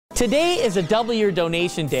Today is a double year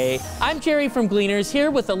donation day. I'm Jerry from Gleaners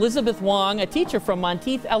here with Elizabeth Wang, a teacher from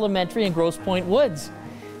Monteith Elementary in Grosse Pointe Woods.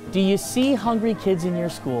 Do you see hungry kids in your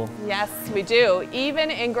school? Yes, we do.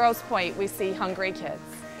 Even in Grosse Pointe, we see hungry kids.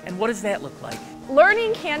 And what does that look like?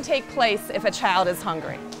 Learning can take place if a child is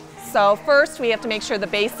hungry. So first, we have to make sure the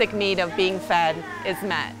basic need of being fed is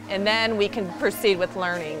met, and then we can proceed with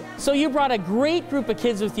learning. So you brought a great group of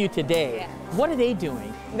kids with you today. Yes. What are they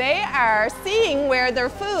doing? They are seeing where their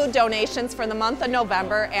food donations for the month of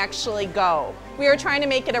November actually go. We are trying to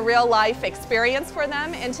make it a real-life experience for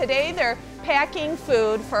them, and today they're packing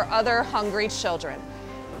food for other hungry children.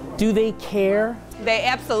 Do they care? They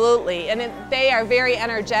absolutely, and they are very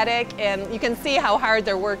energetic, and you can see how hard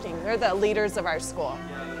they're working. They're the leaders of our school.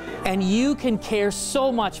 And you can care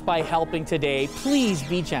so much by helping today. Please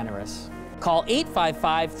be generous. Call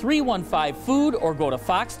 855-315-FOOD or go to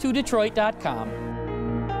fox2detroit.com.